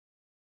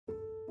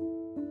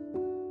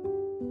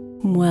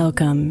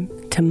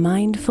Welcome to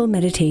Mindful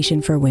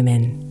Meditation for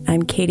Women.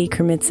 I'm Katie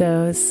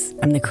Kermitzos.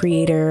 I'm the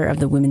creator of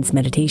the Women's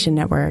Meditation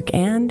Network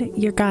and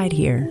your guide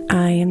here.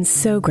 I am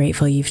so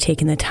grateful you've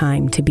taken the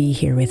time to be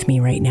here with me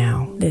right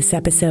now. This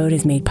episode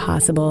is made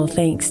possible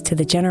thanks to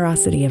the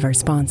generosity of our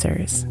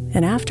sponsors.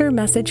 And after a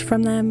message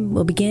from them,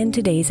 we'll begin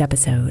today's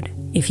episode.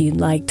 If you'd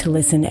like to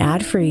listen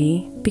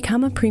ad-free,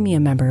 become a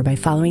premium member by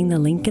following the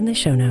link in the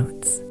show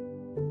notes.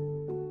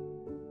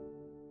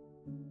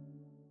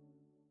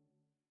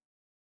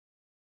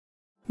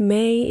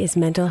 May is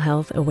Mental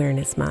Health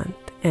Awareness Month,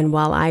 and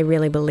while I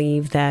really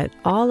believe that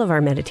all of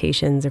our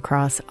meditations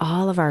across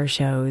all of our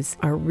shows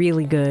are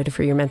really good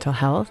for your mental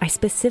health, I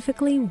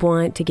specifically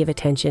want to give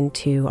attention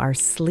to our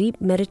Sleep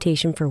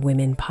Meditation for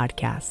Women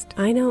podcast.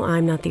 I know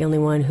I'm not the only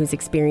one who's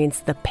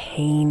experienced the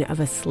pain of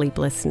a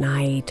sleepless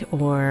night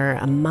or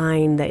a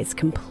mind that is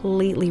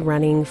completely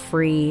running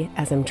free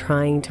as I'm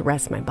trying to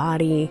rest my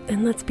body.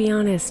 And let's be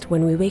honest,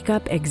 when we wake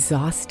up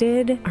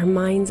exhausted, our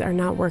minds are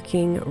not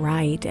working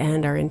right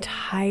and our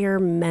entire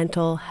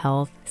mental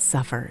health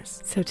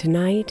suffers. So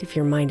tonight, if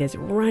your mind is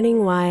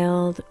running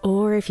wild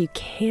or if you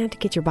can't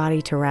get your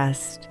body to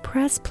rest,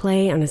 press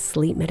play on a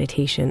sleep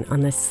meditation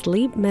on the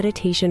Sleep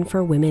Meditation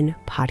for Women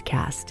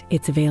podcast.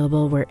 It's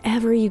available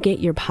wherever you get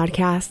your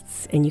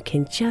podcasts, and you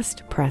can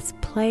just press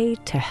play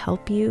to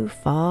help you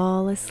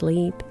fall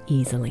asleep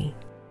easily.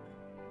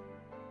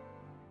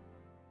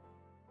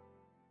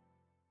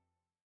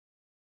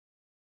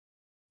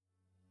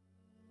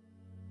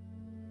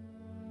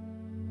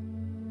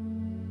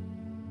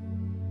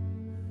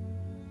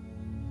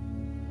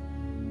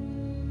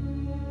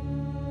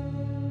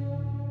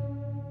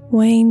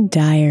 Wayne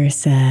Dyer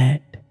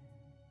said,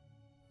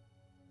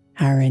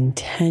 "Our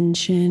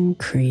intention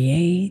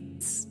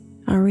creates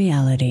our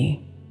reality."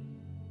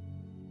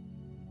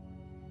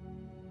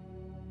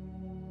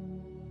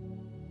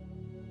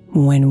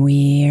 When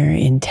we are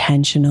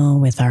intentional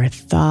with our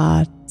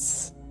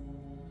thoughts,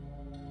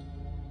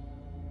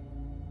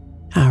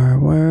 our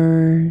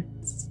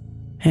words,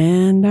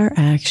 and our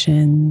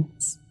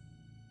actions,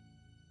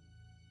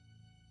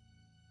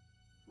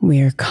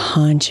 we are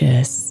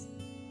conscious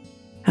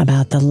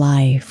about the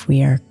life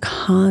we are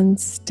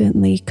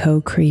constantly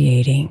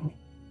co-creating.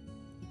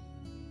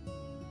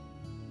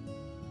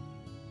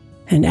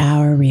 And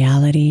our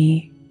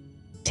reality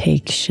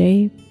takes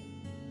shape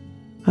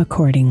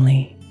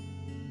accordingly.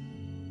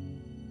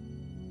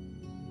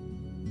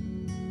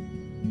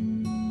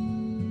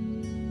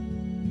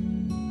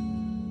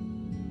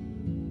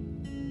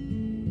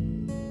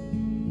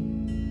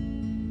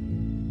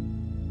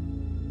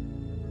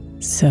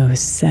 So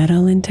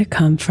settle into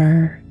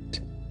comfort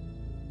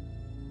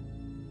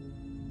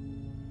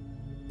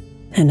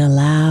and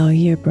allow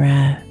your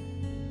breath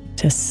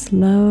to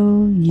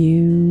slow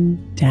you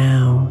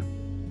down.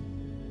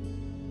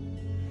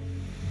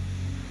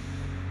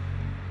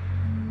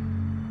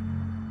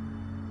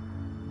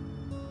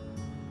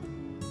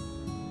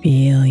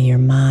 Feel your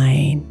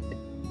mind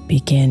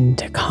begin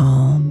to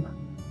calm.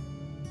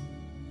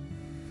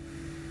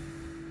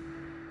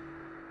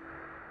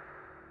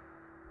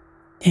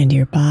 And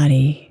your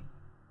body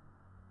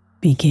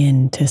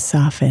begin to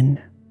soften.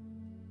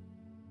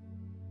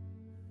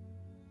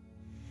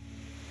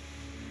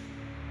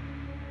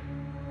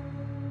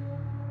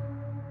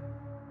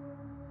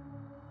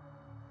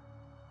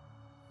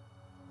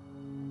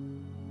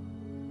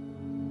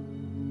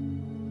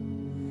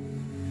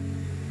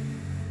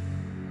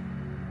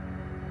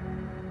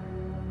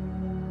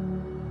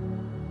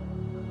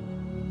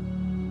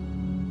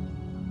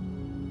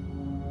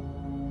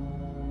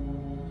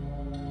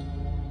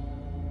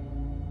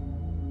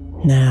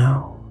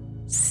 Now,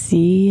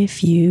 see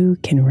if you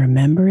can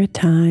remember a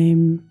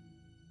time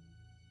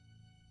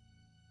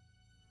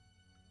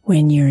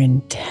when your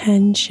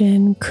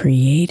intention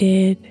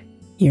created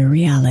your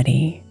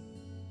reality.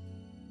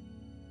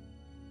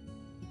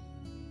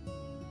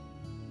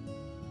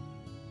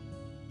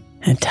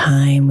 A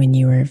time when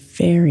you were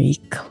very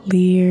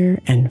clear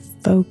and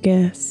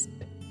focused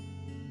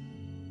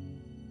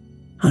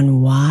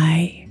on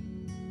why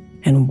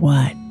and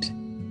what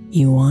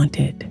you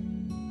wanted.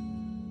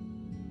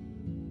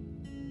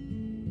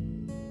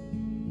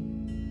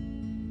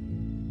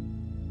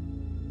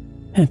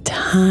 A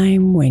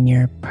time when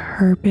your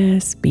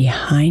purpose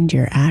behind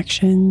your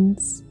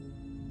actions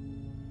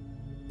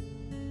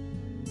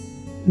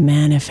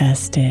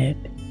manifested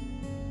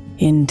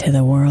into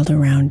the world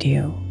around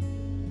you.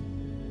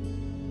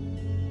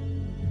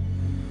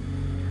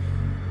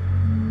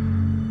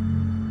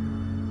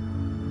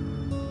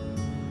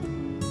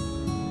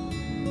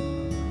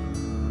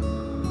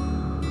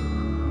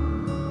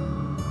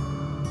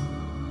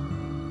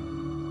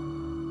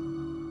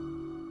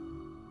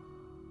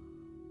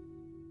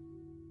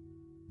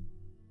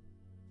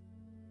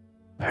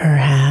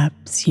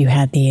 Perhaps you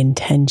had the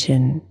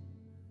intention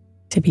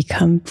to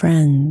become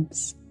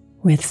friends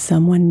with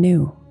someone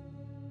new.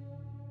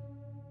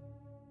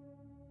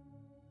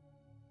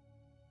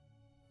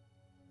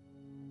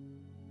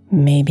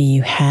 Maybe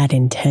you had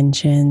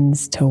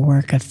intentions to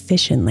work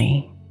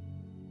efficiently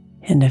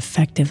and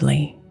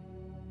effectively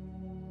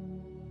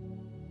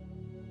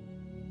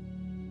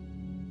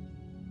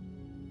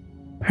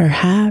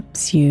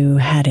Perhaps you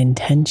had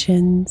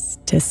intentions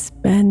to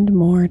spend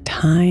more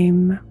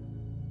time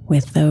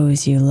with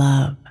those you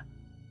love.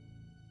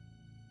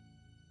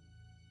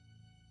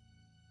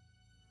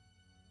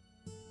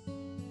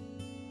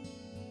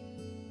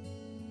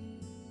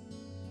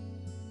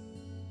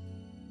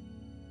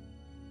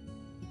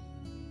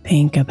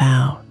 Think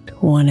about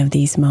one of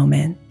these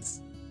moments,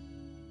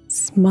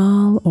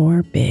 small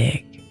or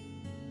big,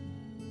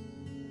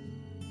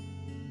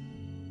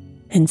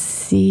 and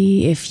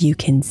see if you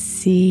can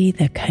see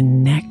the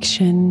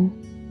connection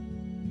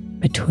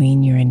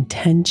between your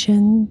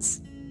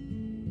intentions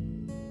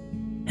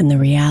and the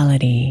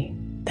reality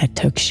that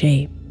took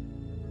shape.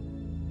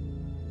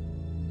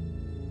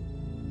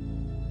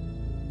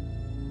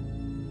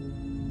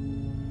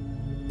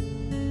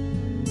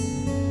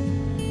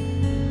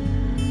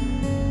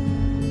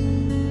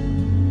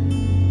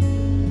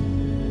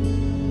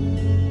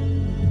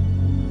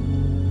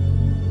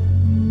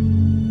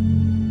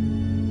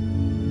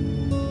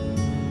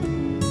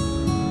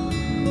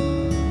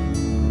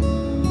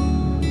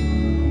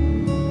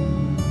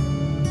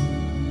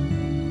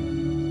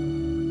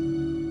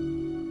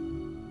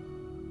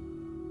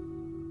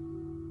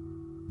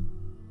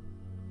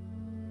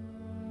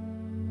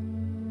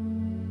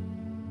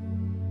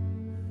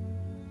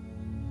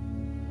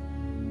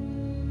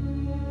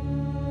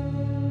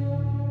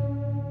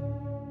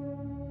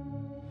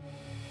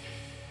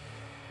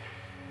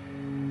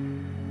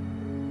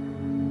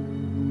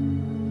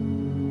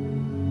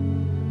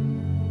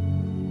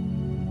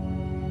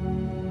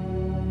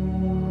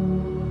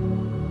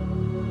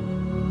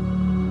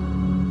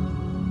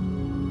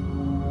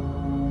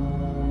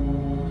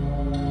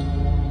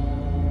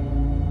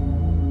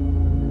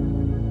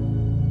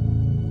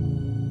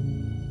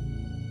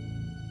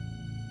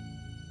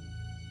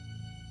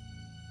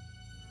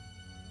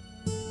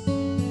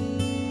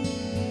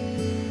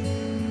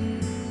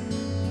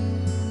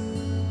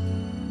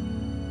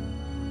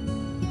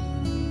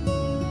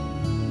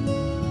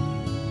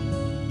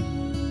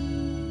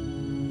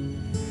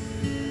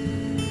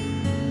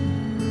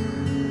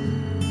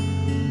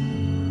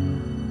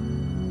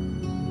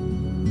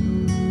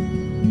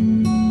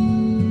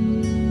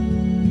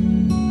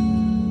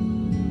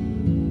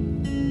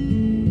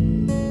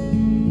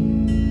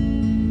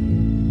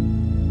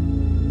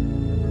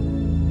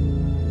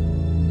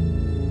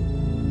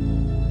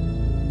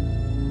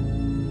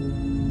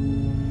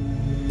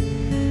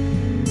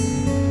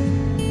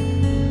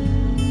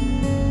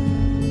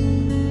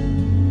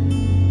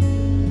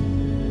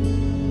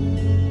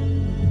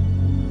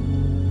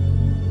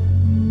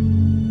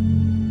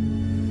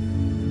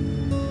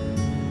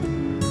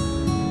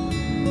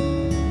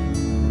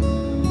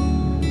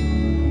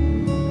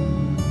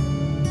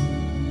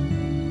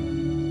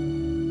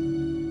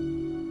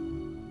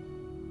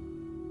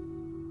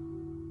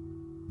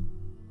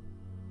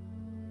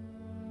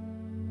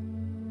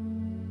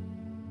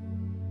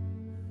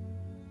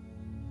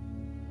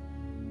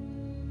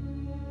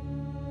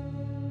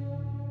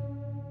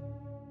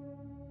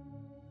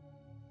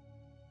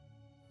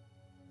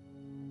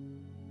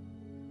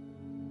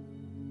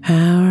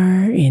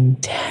 Our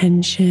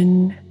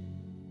intention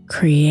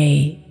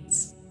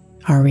creates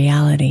our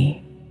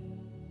reality.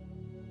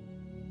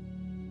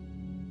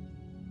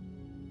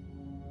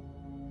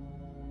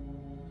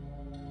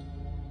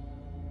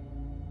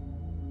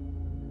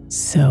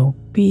 So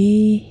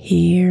be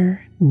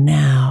here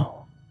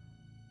now,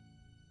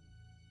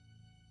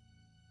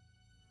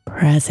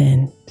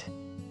 present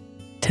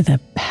to the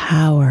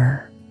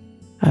power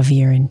of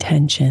your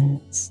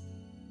intentions.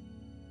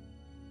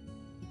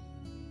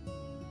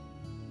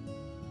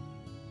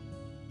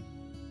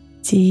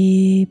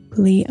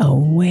 Deeply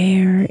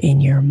aware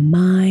in your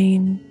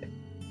mind,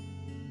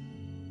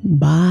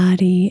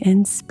 body,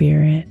 and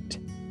spirit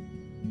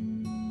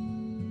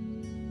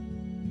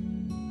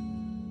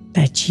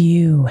that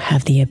you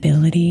have the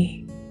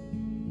ability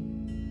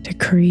to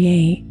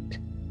create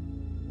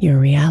your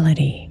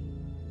reality.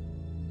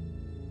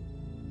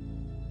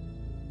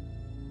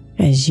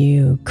 As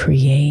you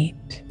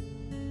create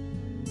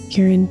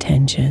your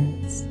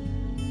intentions.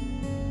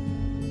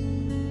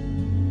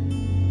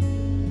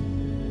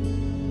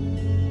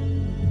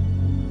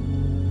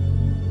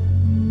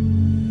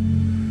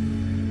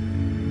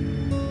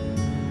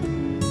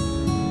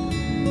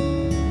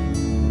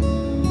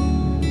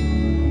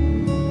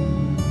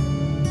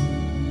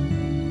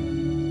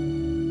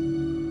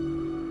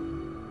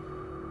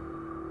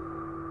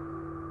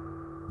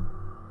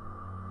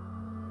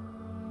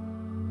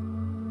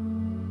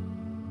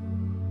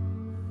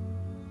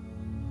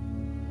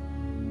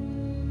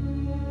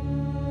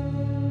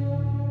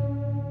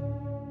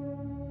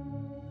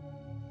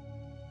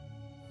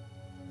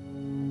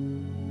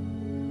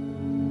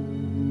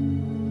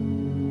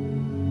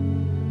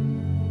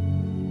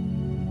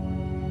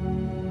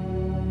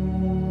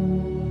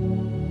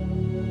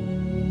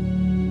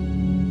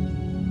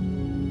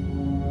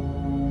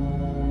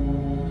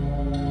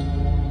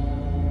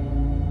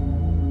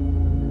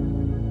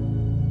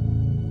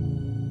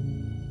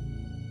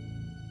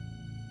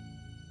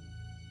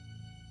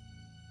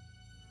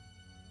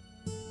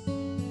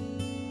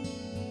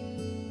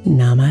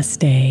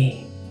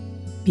 Namaste,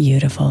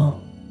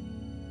 beautiful.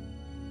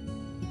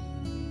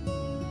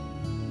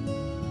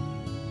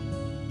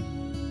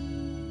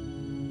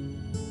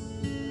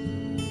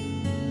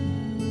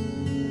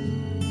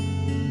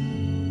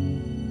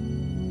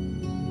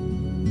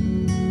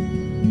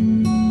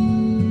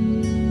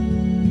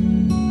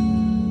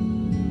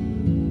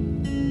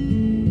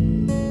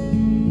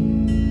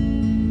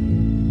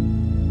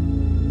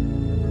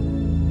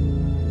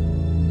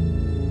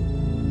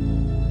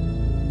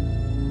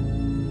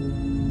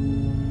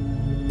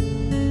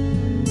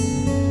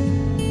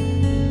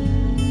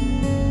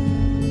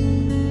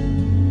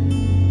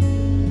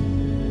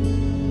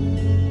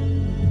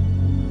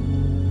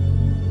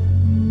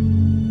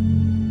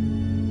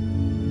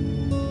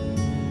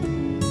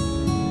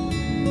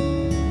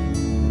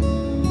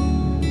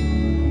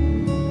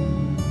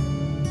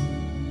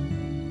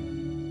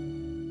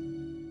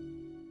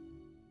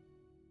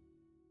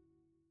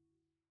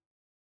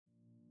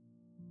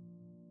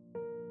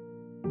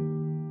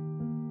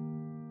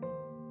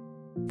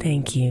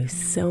 Thank you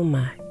so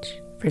much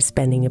for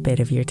spending a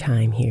bit of your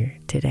time here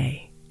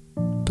today.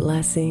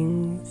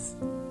 Blessings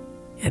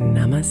and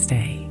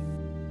namaste.